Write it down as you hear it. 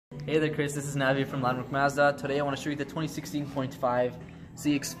Hey there Chris, this is Navi from Landmark Mazda. Today I want to show you the 2016.5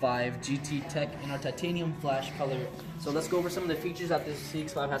 CX-5 GT Tech in our titanium flash color. So let's go over some of the features that this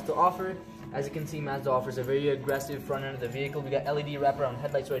CX-5 has to offer. As you can see, Mazda offers a very aggressive front end of the vehicle. We got LED wraparound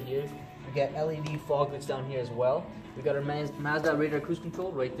headlights right here. We got LED fog lights down here as well. We got our Mazda radar cruise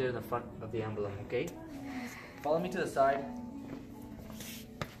control right there in the front of the emblem, okay? Follow me to the side.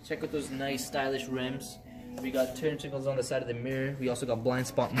 Check out those nice stylish rims. We got turn signals on the side of the mirror. We also got blind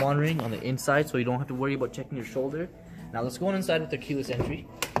spot monitoring on the inside, so you don't have to worry about checking your shoulder. Now let's go on inside with the keyless entry.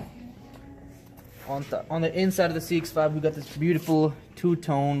 On the inside of the CX-5, we got this beautiful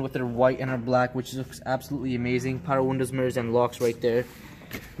two-tone with our white and our black, which looks absolutely amazing. Power windows, mirrors, and locks right there.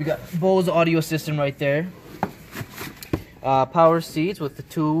 We got Bose audio system right there. Power seats with the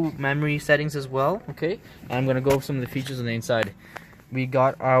 2 memory settings as well. Okay, and I'm gonna go over some of the features on the inside. We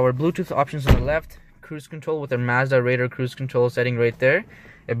got our Bluetooth options on the left. Cruise control with our Mazda radar cruise control setting right there.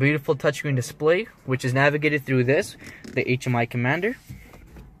 A beautiful touchscreen display, which is navigated through this, the HMI commander.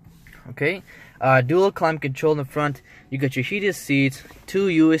 Okay, dual climate control in the front. You got your heated seats, 2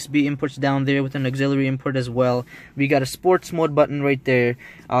 USB inputs down there with an auxiliary input as well. We got a sports mode button right there.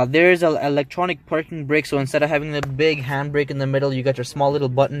 There's an electronic parking brake, so instead of having the big handbrake in the middle, you got your small little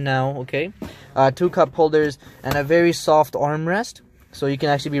button now. Okay, 2 cup holders and a very soft armrest. So you can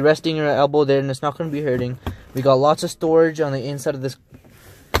actually be resting your elbow there and it's not going to be hurting. We got lots of storage on the inside of this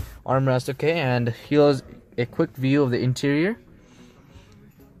armrest, okay? And here's a quick view of the interior.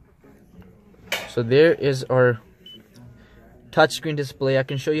 So there is our touchscreen display. I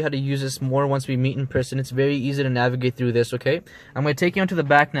can show you how to use this more once we meet in person. It's very easy to navigate through this, okay? I'm going to take you onto the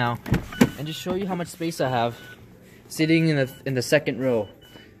back now and just show you how much space I have sitting in the second row.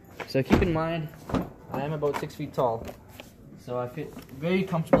 So keep in mind, I am about 6 feet tall. So I fit very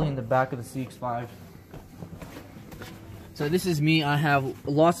comfortably in the back of the CX-5. So this is me. I have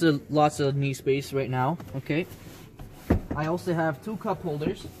lots of knee space right now. Okay. I also have 2 cup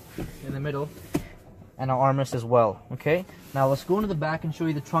holders in the middle and an armrest as well. Okay. Now let's go into the back and show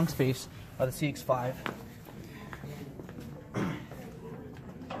you the trunk space of the CX-5.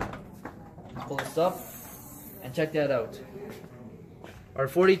 Let's pull this up and check that out. Our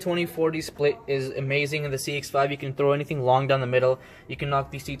 40-20-40 split is amazing in the CX-5. You can throw anything long down the middle. You can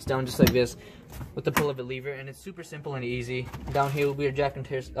knock these seats down just like this with the pull of a lever, and it's super simple and easy. Down here will be our jack and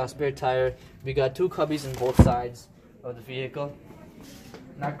spare tire. We got 2 cubbies on both sides of the vehicle.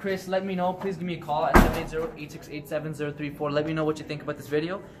 Now Chris, let me know. Please give me a call at 780-868-7034. Let me know what you think about this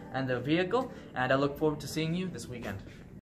video and the vehicle, and I look forward to seeing you this weekend.